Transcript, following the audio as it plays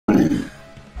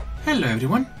Hello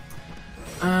everyone,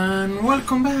 and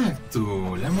welcome back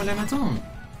to La-Mulana 2.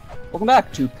 Welcome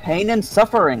back to Pain and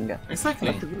Suffering.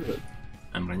 Exactly.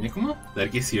 I'm Ranyakumo.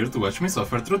 Dark is here to watch me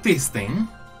suffer through this thing.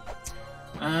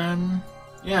 And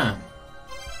yeah.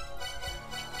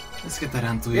 Let's get that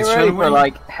onto it, Get shall ready we? for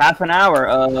like half an hour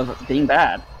of being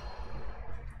bad.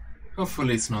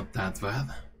 Hopefully it's not that bad.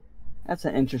 That's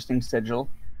an interesting sigil.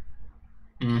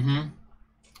 Mm-hmm.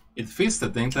 It fits the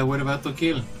thing that we're about to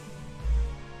kill.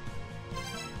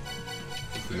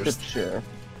 First. Sure.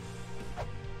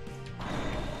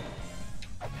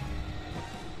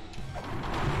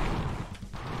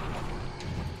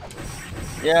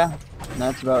 Yeah,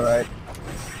 that's about right.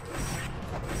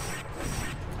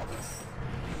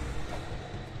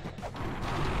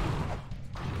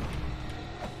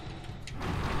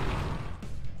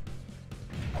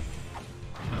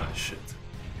 Ah, shit.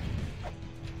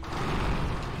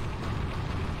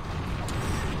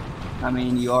 I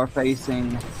mean, you are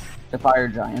facing the fire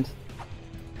giant.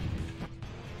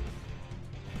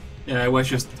 Yeah, I was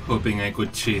just hoping I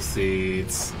could cheese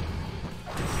it.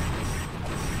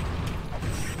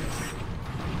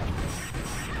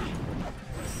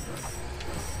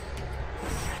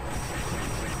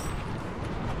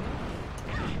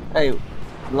 Hey,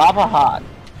 lava hot,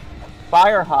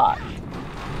 fire hot.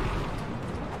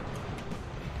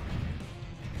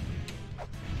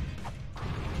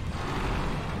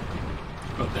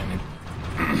 Oh, damn it.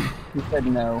 You said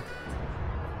no.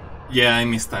 Yeah, I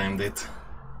mistimed it.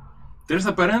 There's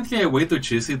apparently a way to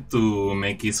choose it to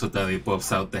make it so that it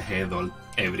pops out the head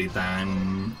every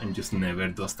time and just never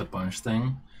does the punch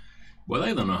thing. But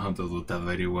I don't know how to do that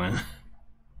very well.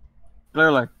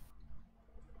 Clearly.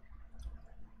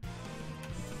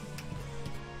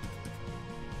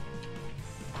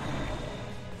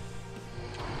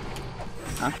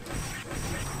 Huh?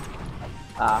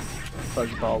 Ah,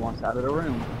 Fuzzball wants out of the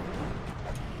room.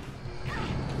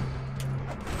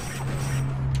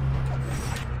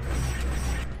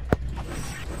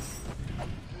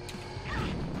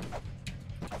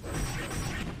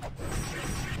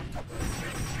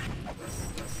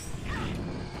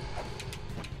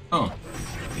 Oh,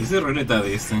 is it really that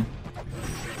easy?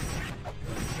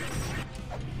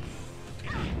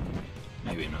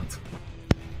 Maybe not.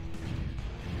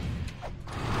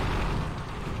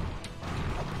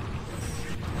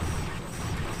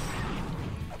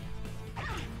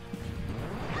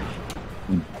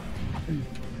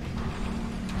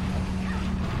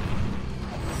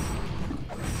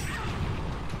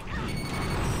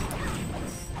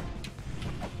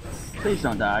 Please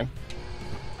don't die.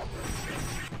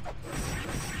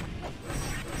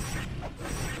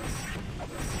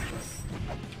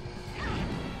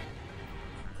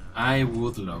 I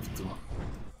would love to.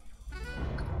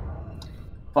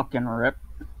 Fucking rip.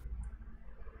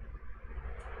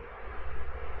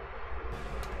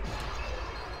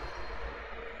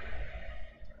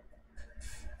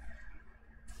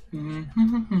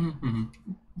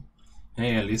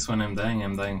 Hey, at least when I'm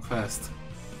dying fast.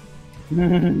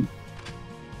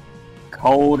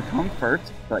 Cold comfort,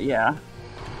 but yeah.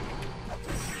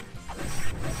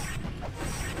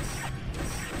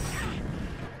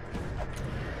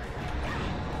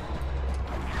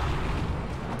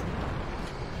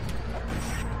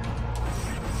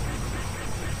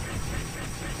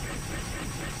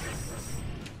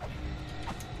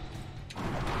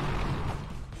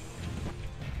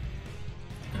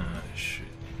 Ah, shit.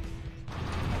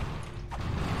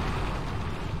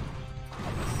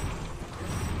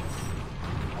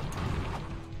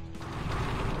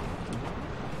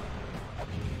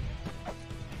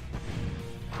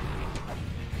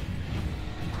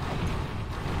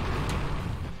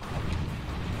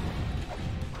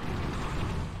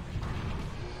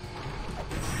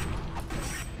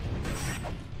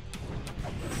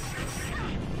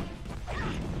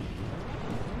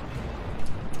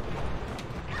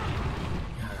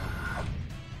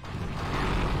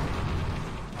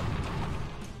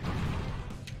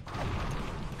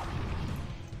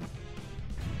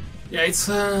 Yeah,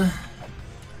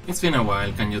 it's been a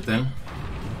while, can you tell?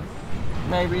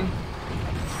 Maybe.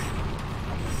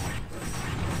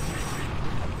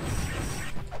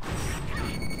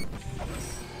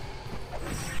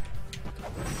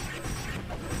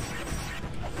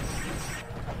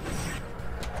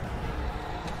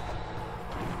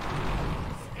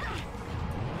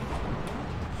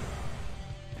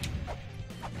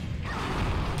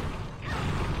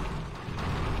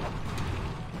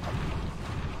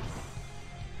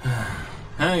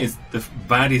 The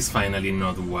bar is finally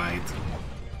not white.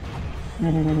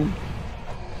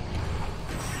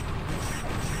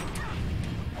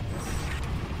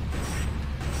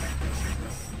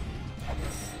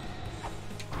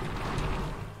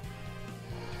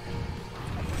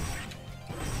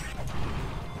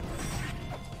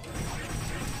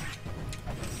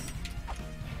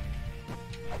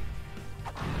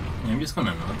 I'm just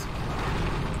gonna not.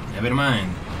 Never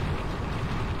mind.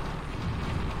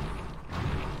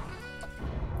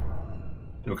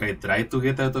 Look, I tried to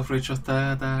get out of reach of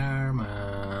that arm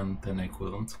and then I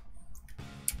couldn't.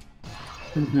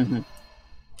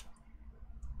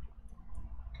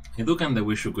 I do kinda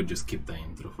wish you could just skip the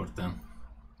intro for them.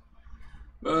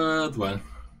 But well.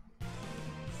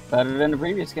 Better than the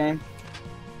previous game.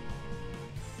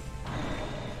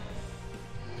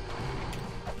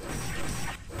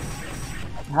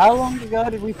 How long ago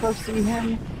did we first see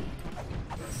him?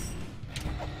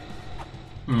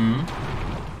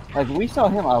 Like, we saw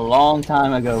him a long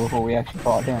time ago before we actually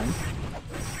fought him.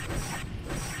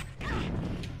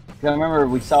 I remember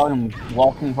we saw him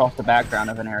walking across the background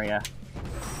of an area.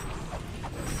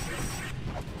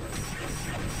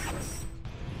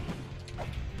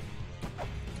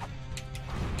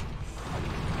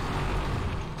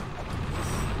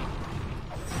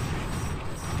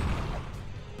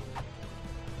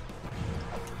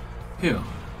 Phew,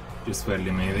 just barely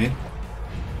made it.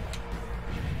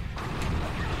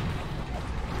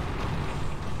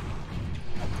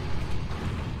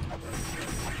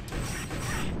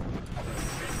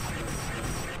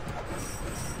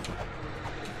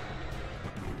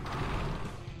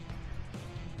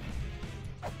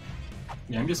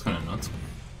 Yeah, I'm just gonna not.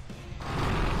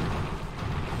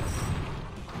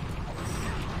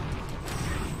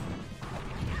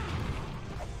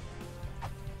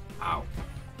 Ow.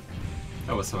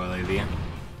 That was a bad idea.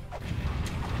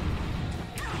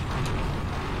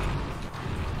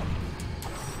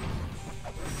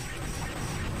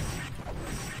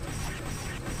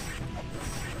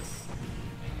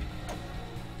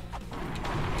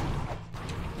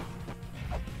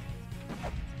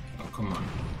 Oh, come on.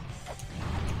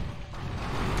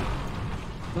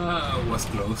 That was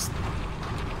close.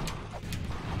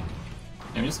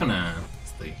 I'm just gonna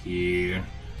stay here.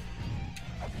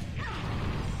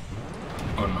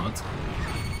 Or not.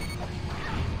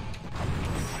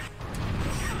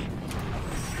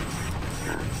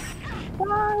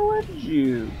 Why would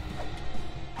you?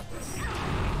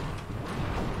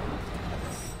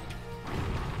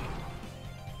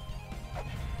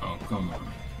 Oh, come on.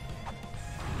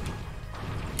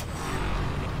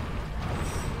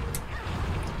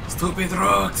 Stupid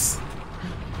rocks!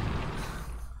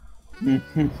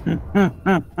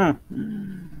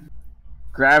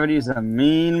 Gravity's a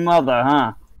mean mother,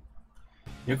 huh?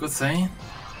 You could say?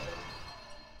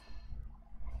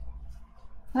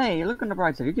 Hey, look on the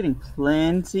bright side. You're getting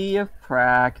plenty of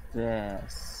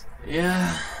practice.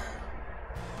 Yeah.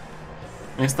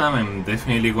 Next time I'm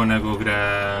definitely gonna go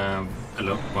grab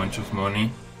a bunch of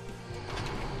money.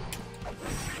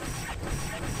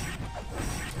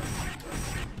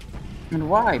 And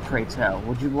why, pray tell,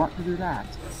 would you want to do that?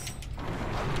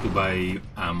 To buy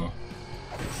ammo.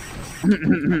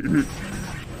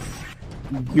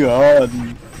 God.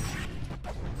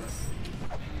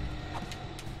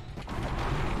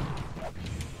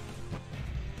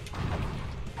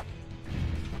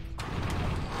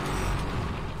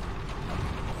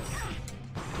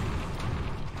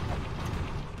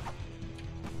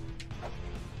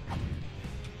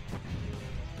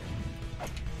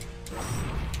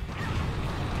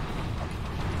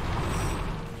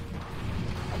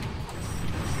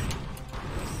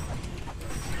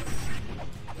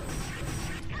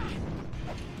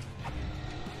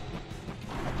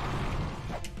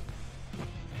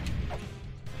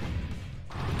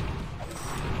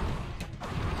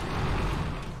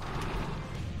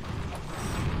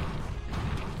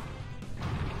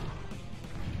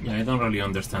 Yeah, I don't really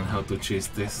understand how to cheese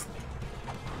this.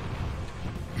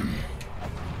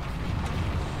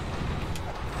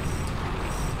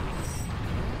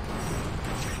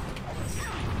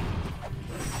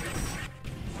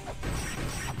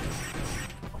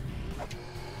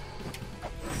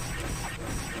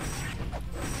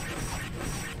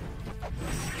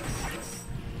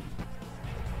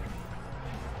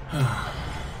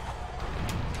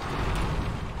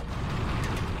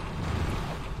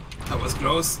 That was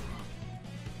close.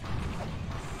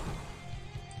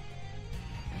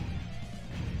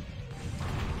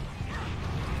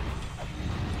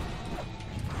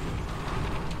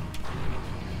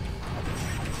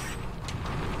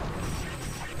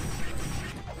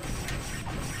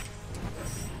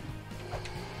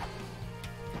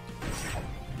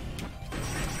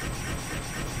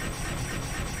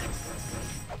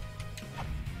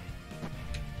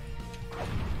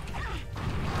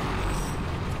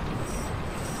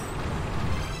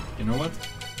 You know what?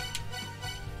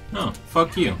 No,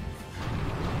 fuck you.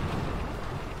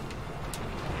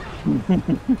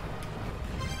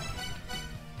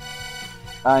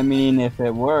 I mean, if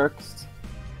it works.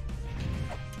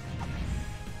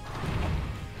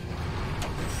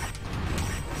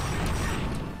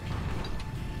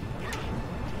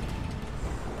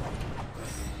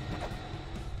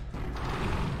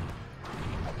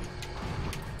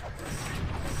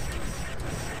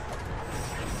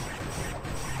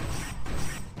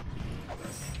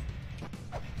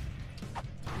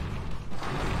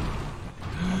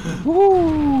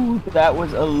 Woo! That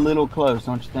was a little close,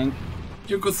 don't you think?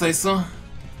 You could say so.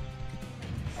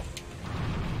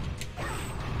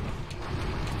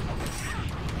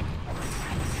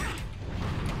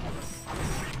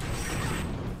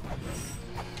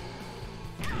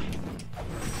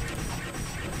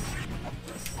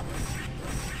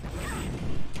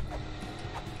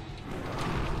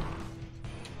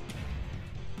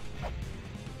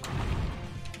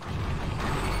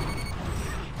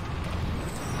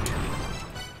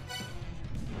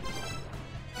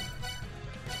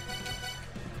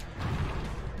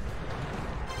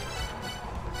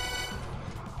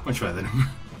 Much better.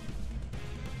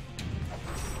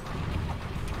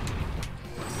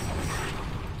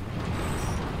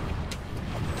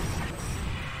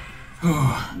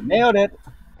 Nailed it.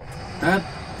 That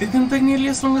didn't take nearly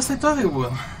as long as I thought it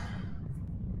would.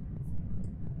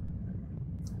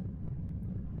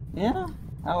 Yeah,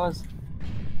 I was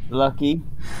lucky.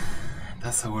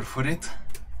 That's a word for it.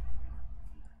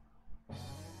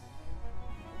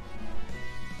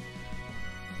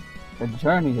 The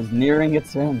journey is nearing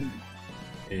its end.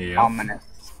 Yep. Ominous.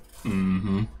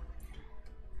 Mm-hmm.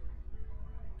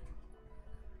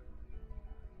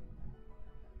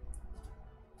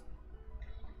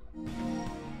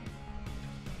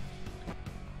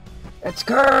 It's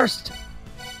cursed!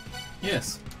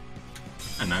 Yes.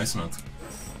 And now it's not.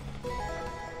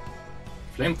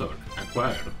 Flame Torque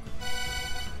acquired.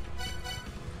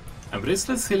 A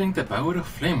bracelet sealing the power of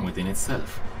flame within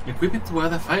itself. Equip it to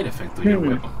add a fire effect to your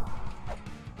weapon.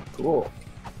 Cool.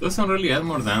 Doesn't really add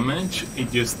more damage, it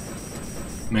just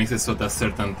makes it so that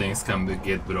certain things can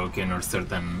get broken or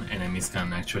certain enemies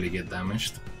can actually get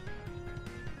damaged.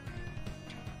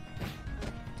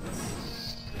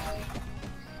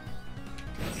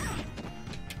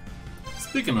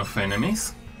 Speaking of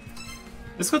enemies,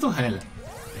 let's go to hell.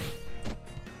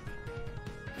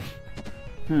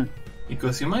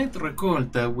 Because you might recall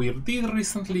that we did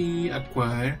recently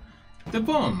acquire the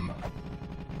bomb.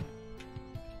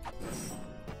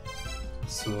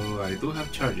 So I do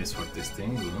have charges for this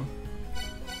thing, though.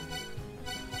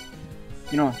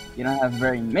 You don't have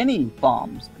very many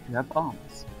bombs, but you have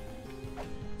bombs.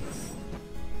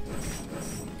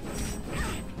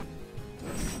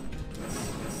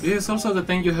 This is also the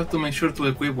thing you have to make sure to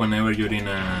equip whenever you're in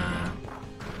an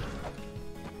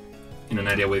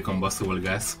area with combustible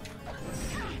gas.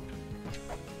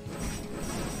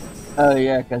 Oh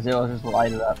yeah, because it will just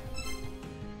light it up.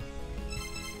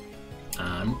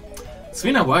 It's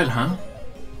been a while, huh?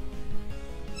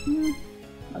 Been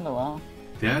a while.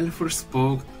 The Alpha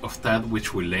spoke of that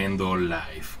which will end all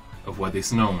life, of what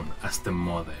is known as the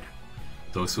Mother.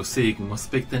 Those who seek must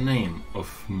speak the name of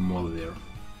Mother.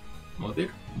 Mother?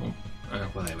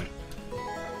 Whatever.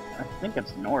 I think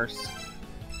it's Norse.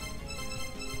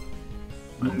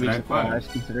 And likewise,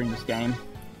 considering this game.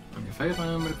 and if I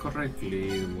remember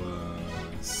correctly, it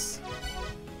was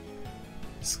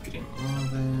Scream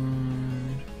Mother.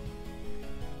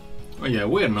 Oh yeah,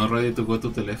 we are not ready to go to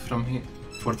the left from here.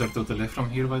 Further to the left from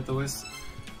here, by the way.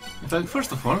 In fact,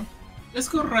 first of all, let's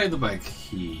go right back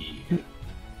here.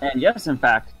 And yes, in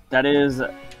fact, that is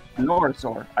Norse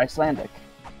or Icelandic.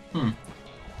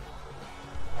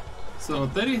 So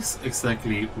that is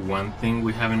exactly one thing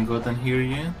we haven't gotten here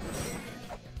yet.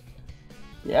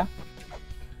 Yeah.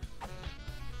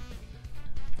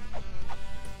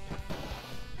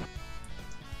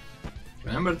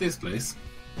 Remember this place?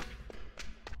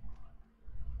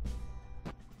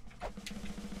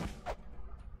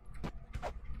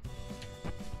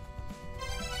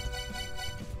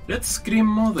 Let's scream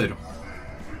Mother.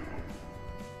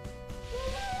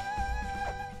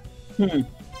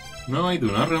 No, I do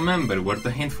not remember where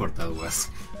the hint for that was.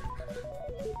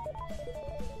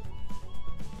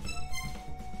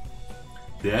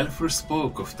 The elf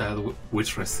spoke of that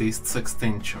which resists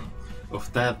extinction,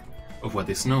 of what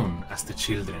is known as the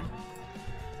children.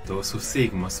 Those who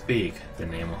seek must speak the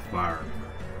name of Barn.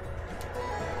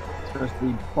 It's supposed to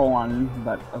be born,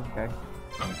 but okay.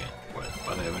 Okay, well,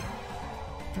 whatever.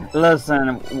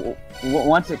 Listen,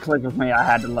 once it clicked with me, I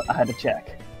had to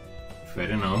check. Fair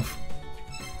enough.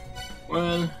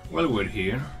 Well, while we're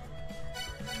here,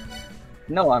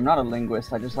 No, I'm not a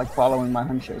linguist. I just like following my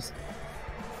hunches.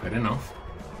 fair enough.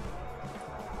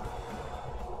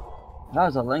 If I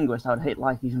was a linguist, I would hate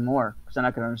life even more, because then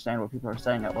I could understand what people are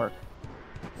saying at work.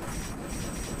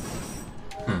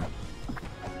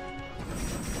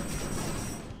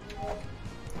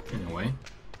 Anyway.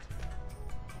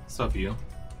 Sup, you?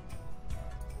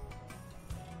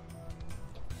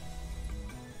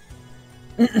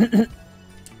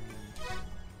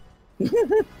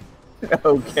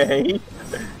 Okay.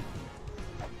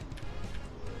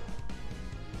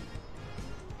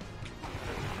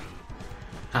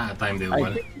 Timed it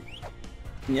well.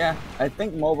 Yeah, I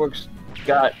think Mulbrook's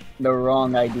got the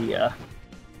wrong idea.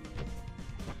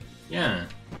 Yeah.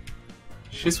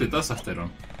 She's with us after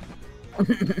all.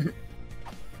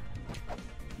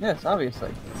 Yes,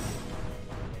 obviously.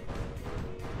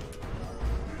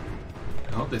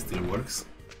 I hope this still works.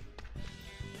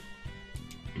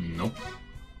 Nope.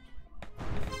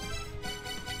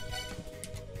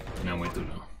 No, way too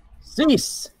low.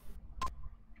 Cease!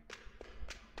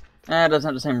 It doesn't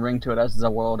have the same ring to it as the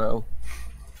Worldo.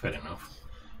 Fair enough.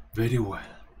 Very well.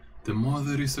 The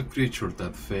mother is a creature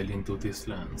that fell into these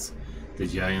lands. The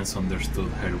giants understood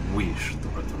her wish to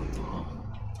return to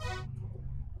home.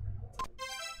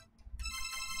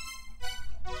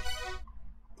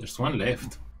 There's one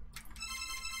left.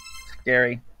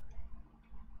 Scary.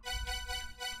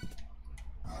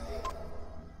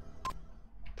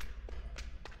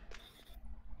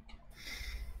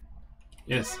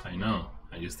 Yes, I know.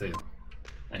 I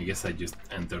guess I just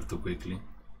entered too quickly.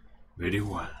 Very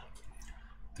well.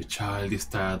 The child is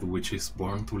that which is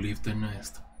born to leave the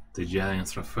nest. The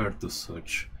giants refer to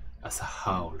such as a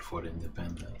howl for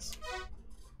independence.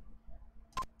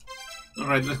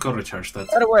 Alright, let's go recharge that.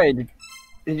 By the way,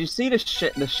 did you see the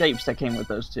shapes that came with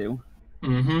those two?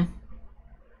 Mm-hmm.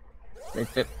 They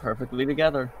fit perfectly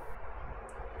together.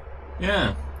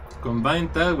 Yeah.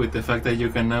 Combine that with the fact that you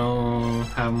can now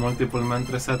have multiple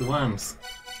mantras at once.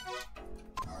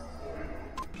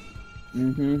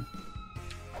 Mm-hmm.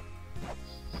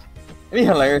 It'd be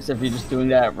hilarious if you just doing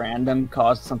that at random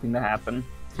caused something to happen.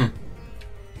 But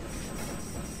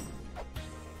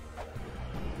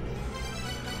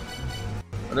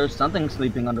there's something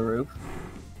sleeping on the roof.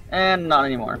 And not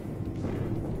anymore.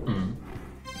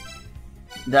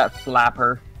 That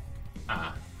flapper.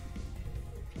 Ah.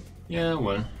 Yeah,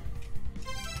 well.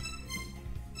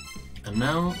 And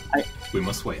now, we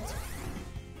must wait.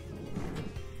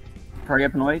 Hurry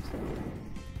up and wait?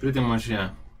 Pretty much,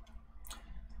 yeah.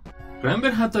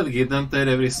 Remember how that gate up there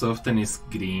every so often is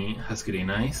green, has green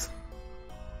eyes?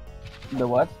 The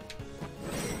what?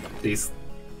 This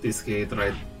gate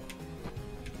right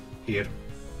here.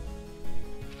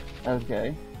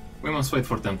 Okay. We must wait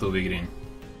for them to be green.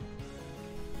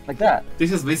 Like that?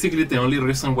 This is basically the only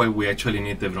reason why we actually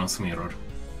need the bronze mirror.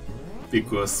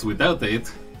 Because without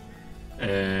it,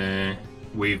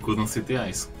 we couldn't see the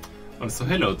eyes. Also,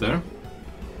 hello there.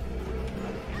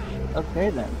 Okay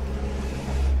then.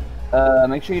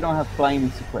 Make sure you don't have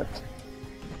flames equipped.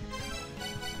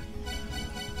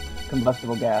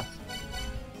 Combustible gas.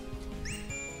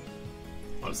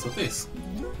 Also this.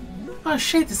 Oh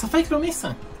shit, it's a fake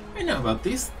Lumisa! I know about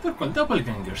this. They're called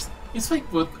doppelgangers. It's fake,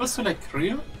 but also like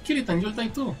real. Kill it and you'll die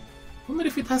too. Wonder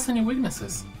if it has any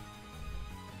weaknesses.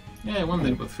 Yeah, I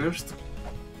wonder, but first...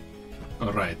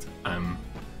 Alright,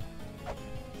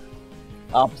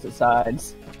 Opposite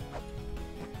sides.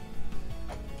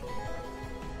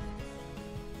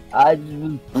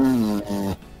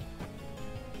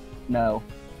 No.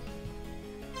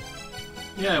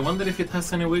 Yeah, I wonder if it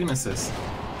has any weaknesses.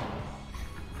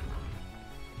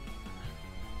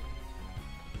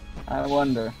 I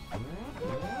wonder.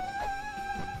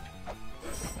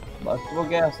 Combustible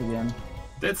gas again.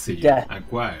 That's it, Yeah.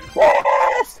 acquired.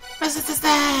 Yes!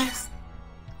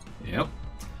 Yep.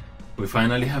 We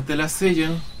finally have the last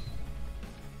sigil.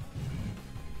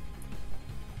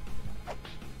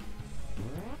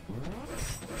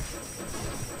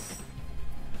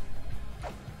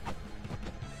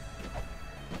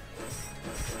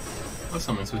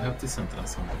 Also means we have this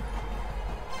entrance on.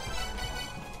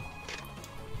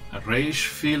 A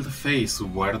rage-filled face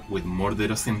word with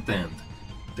murderous intent.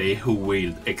 They who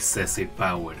wield excessive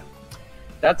power.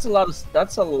 That's a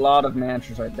lot of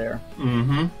mantras right there.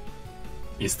 Mm-hmm.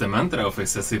 It's the mantra of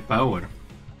excessive power.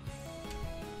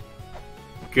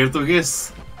 Care to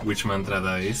guess which mantra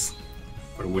that is?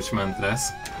 Or which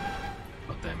mantras?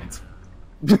 Oh, damn it.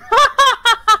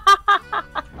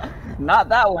 Not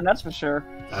that one, that's for sure.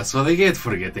 That's what I get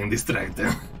for getting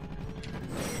distracted.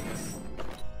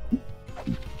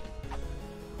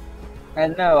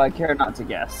 And no, I care not to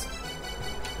guess.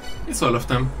 It's all of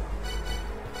them.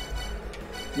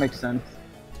 Makes sense.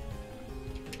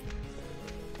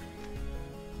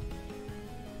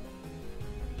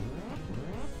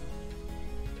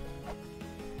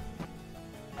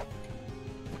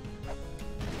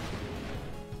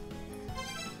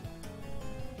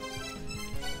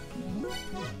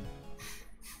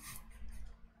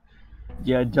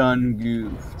 You done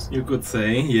goofed. You could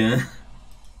say, yeah.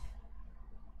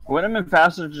 Wouldn't it have been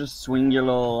faster to just swing your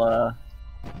little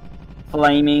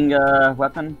flaming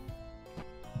weapon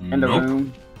in the Nope.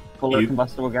 room full of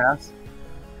combustible gas?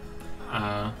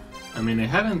 I mean, I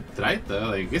haven't tried that.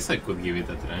 I guess I could give it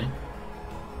a try.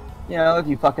 You know, if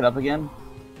you fuck it up again.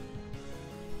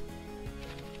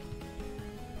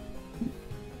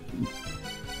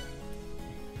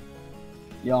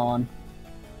 Yawn.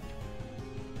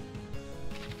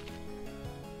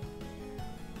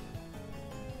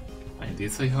 I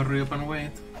did say hurry up and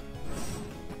wait.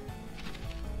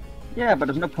 Yeah, but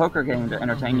there's no poker game to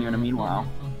entertain you in the meanwhile.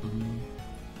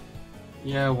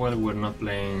 Yeah, well, we're not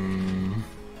playing...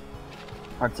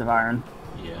 Hearts of Iron.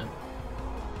 Yeah.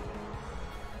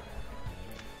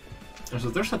 So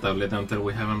there's a tablet until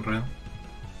we haven't read.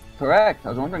 Correct. I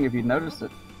was wondering if you'd noticed it.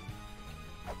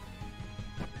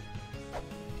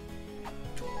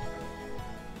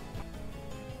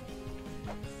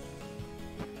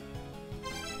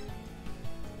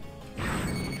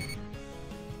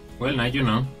 Well, now you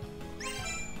know.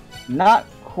 Not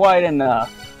quite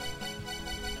enough.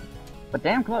 But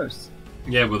damn close.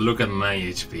 Yeah, but look at my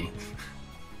HP.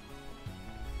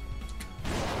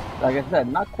 Like I said,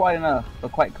 not quite enough,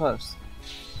 but quite close.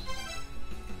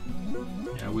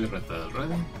 Yeah, we read that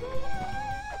already.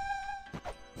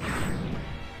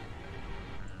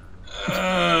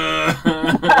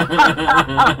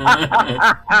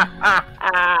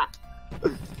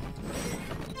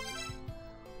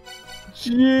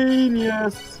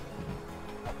 Genius!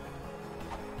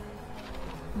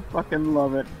 I fucking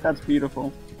love it. That's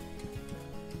beautiful.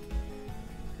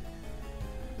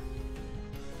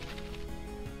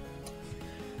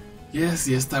 Yes,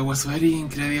 that was very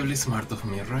incredibly smart of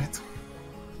me, right?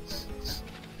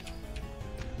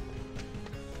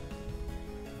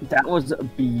 That was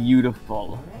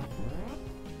beautiful.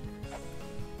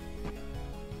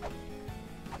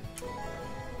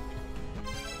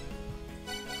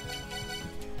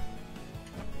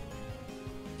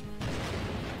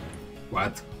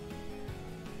 What?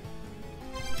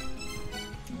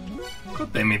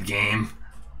 God damn it, game.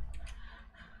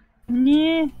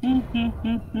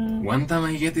 One time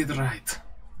I get it right.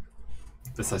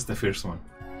 Besides the first one.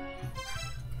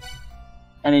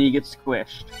 And then you get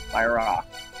squished by a rock.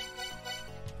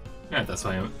 Yeah, that's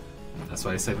why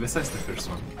I said besides the first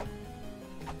one.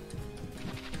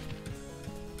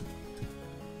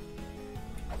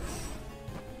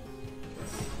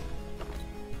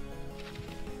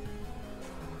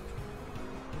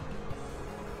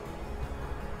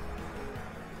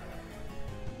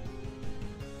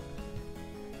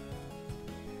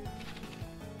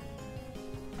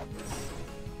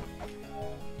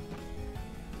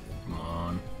 Come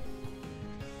on.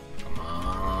 Come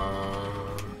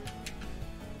on.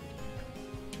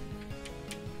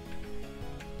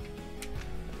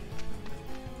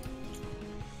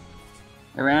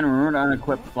 I ran ruined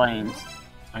unequipped flames.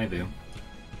 I do.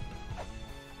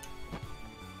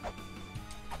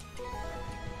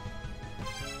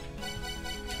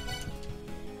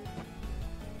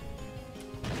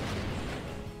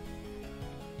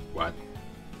 What?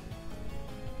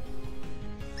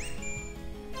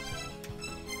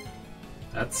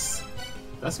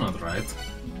 That's not right.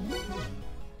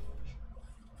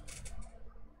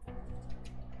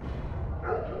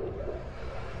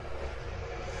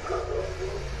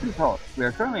 We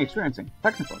are currently experiencing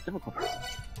technical difficulties.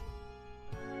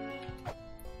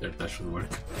 There, that should work.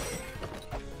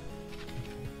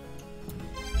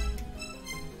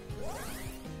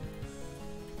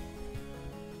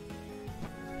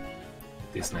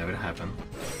 This never happened.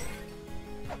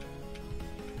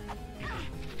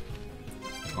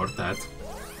 Or that.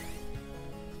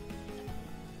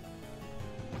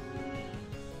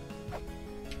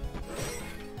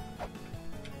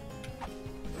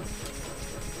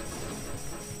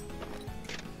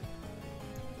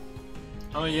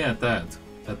 Oh yeah, that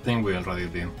thing we already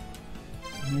did.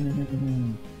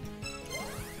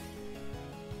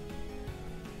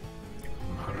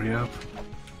 Hurry up.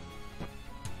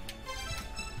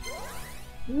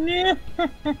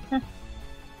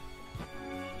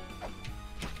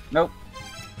 Nope.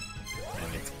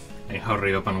 Damn it. I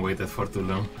hurry up and waited for too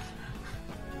long.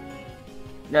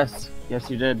 Yes,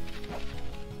 you did.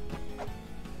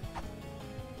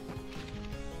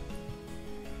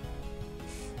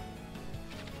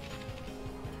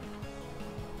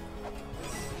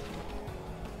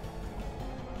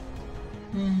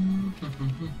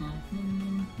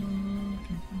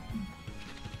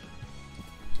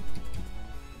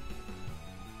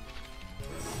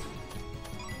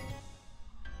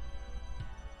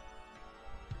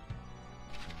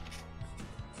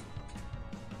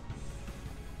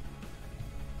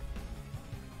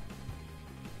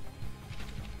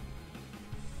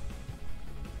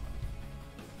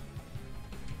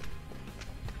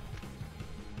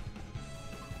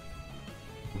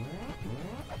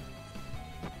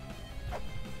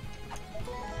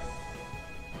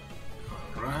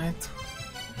 Alright.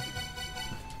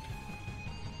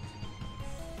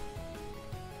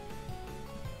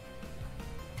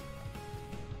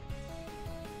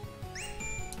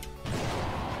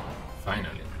 Finally.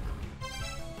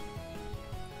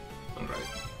 Alright.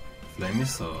 Flame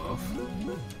is off.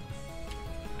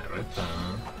 Right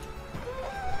down.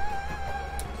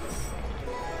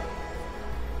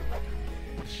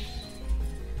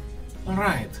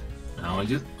 Alright. Now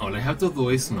all I have to do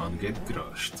is not get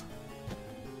crushed.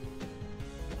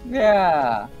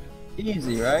 Yeah.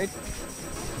 Easy, right?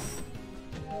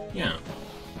 Yeah.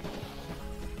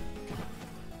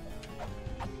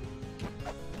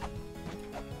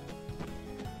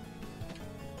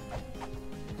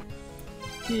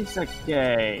 Piece of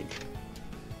cake.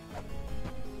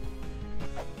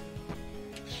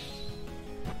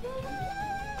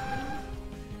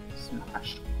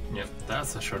 Smash. Yep,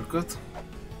 that's a shortcut.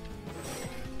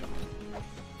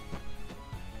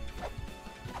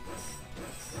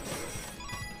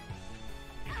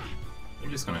 I'm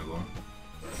just gonna go.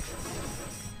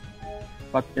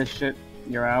 Fuck this shit.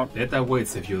 You're out. That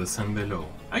awaits if you descend below.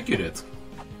 Accurate.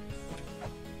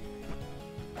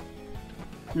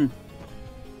 Hmm.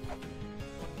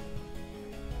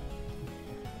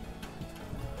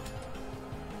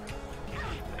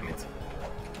 Damn it.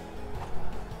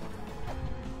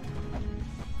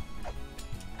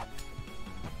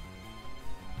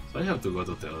 So I have to go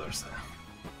to the other side.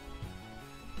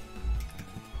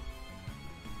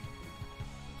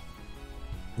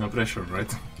 No pressure,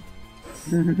 right?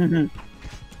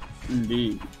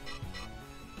 Indeed.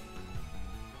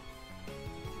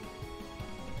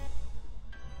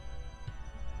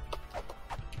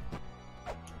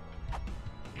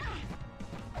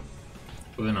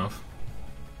 Good enough.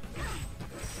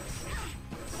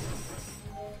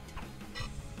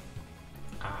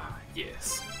 Ah,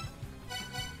 yes.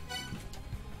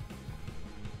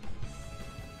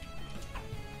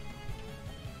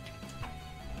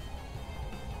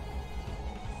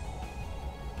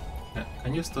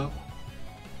 Can you stop?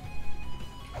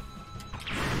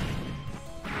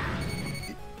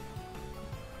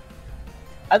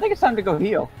 I think it's time to go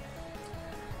heal.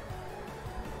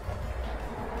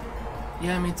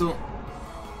 Yeah, me too.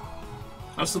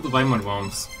 Also to buy more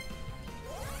bombs.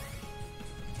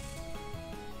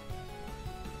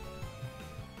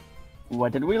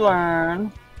 What did we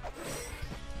learn?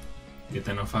 Get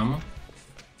enough ammo?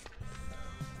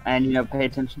 And, you know, pay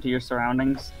attention to your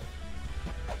surroundings.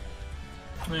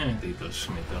 Titos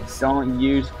schmitters. Don't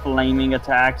use flaming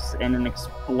attacks in an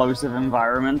explosive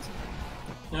environment.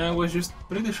 Yeah, I was just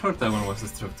pretty sure that one was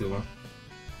destructible.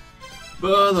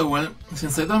 But well,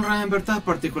 since I don't remember that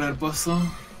particular puzzle,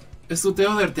 as to the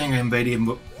other thing I'm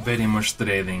very much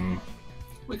dreading,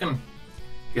 we can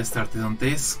get started on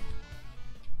this.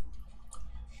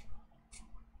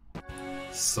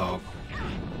 So...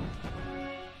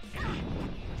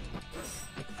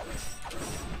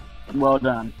 Well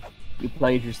done. You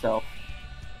played yourself.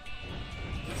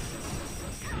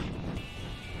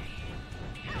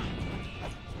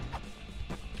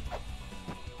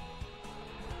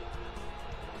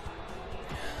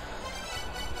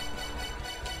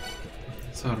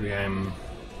 Sorry, I'm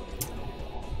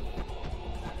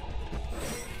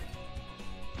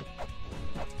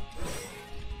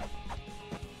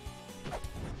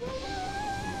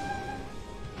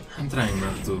trying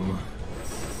not to.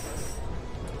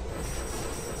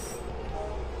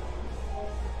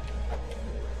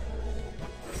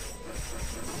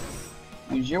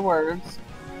 Use your words.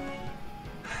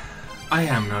 I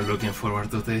am not looking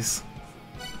forward to this.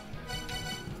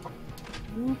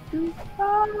 You'll do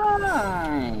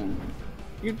fine.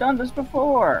 You've done this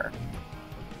before.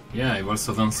 Yeah, I've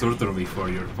also done Surtur before,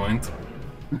 your point.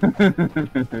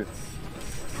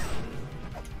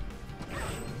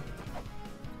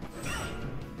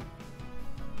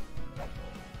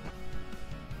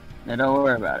 Now don't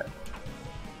worry about it.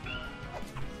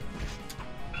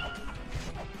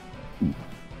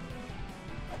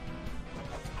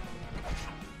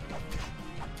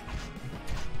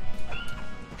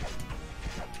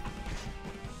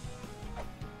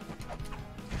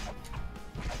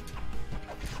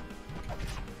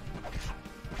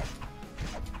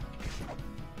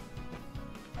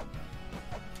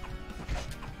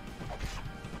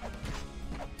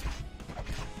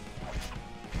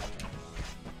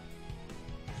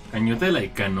 Can you tell I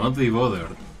cannot be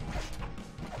bothered?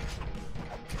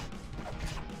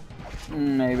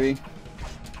 Maybe.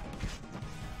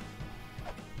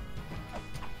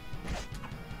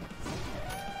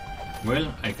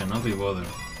 Well, I cannot be bothered.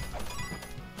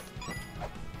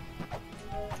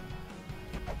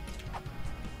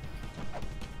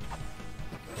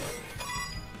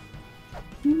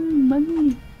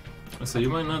 money. So you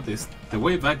might notice the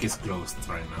way back is closed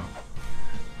right now.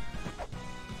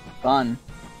 Fun.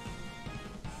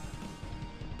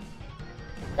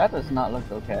 That does not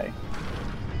look okay.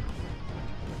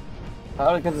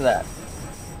 Probably because of that.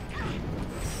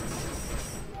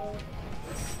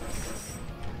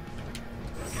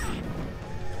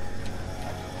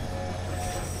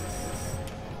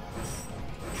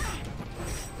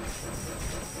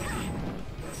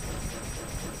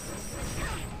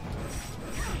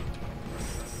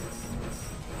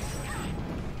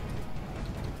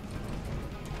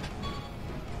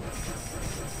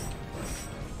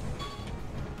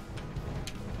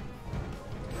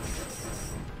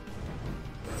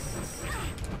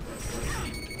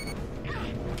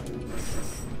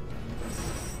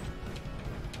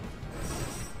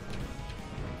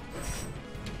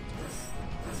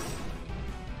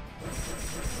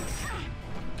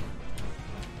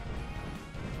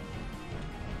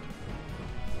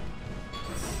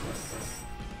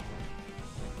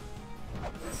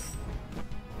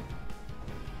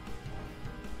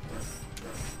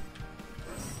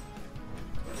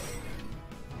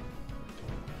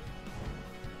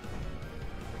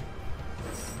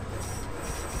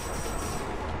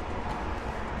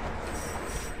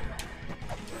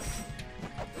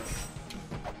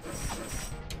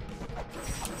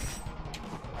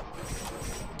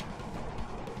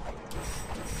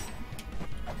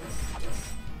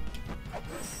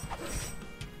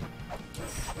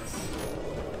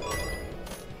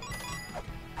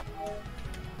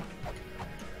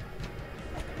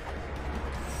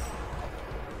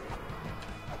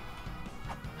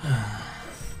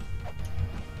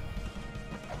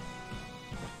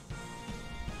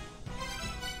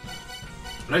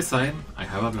 Right side, I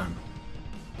have a plan.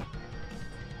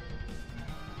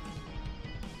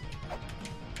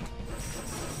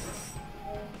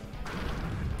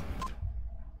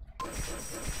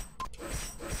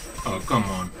 Oh, come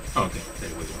on. Okay,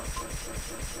 there we go.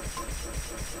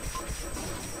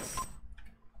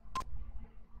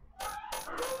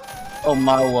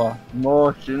 Omawa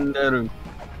mo shinderu.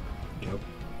 Yep.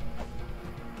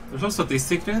 There's also this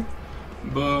secret,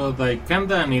 but I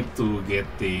kinda need to get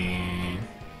the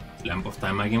Lamp of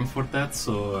Time again for that,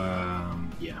 so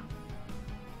yeah.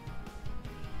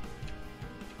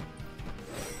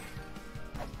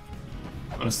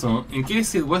 Also, in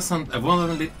case it wasn't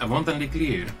abundantly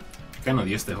clear, I cannot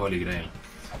use the Holy Grail.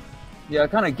 Yeah, I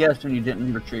kind of guessed when you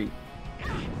didn't retreat.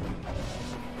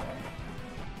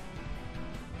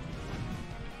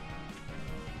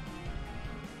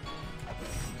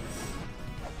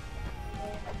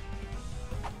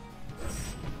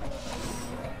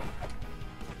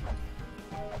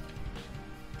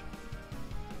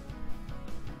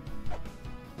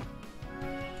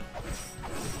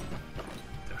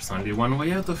 There's only one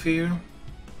way out of here.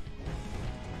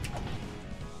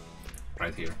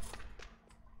 Right here.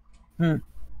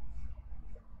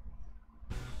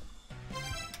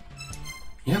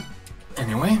 Yep,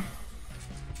 anyway.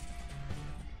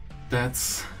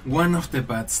 That's one of the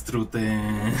paths through the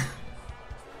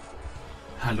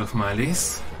Hall of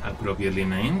Malice, appropriately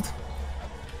named.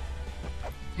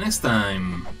 Next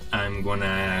time, I'm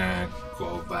gonna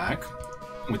go back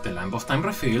with the Lamp of Time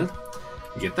refilled,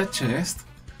 get a chest,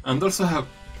 and also have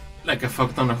like a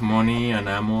fuck ton of money and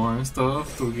ammo and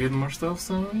stuff to get more stuff,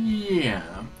 so yeah.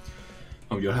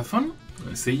 Hope you have fun.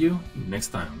 I'll see you next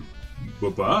time. Bye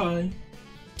bye.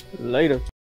 Later.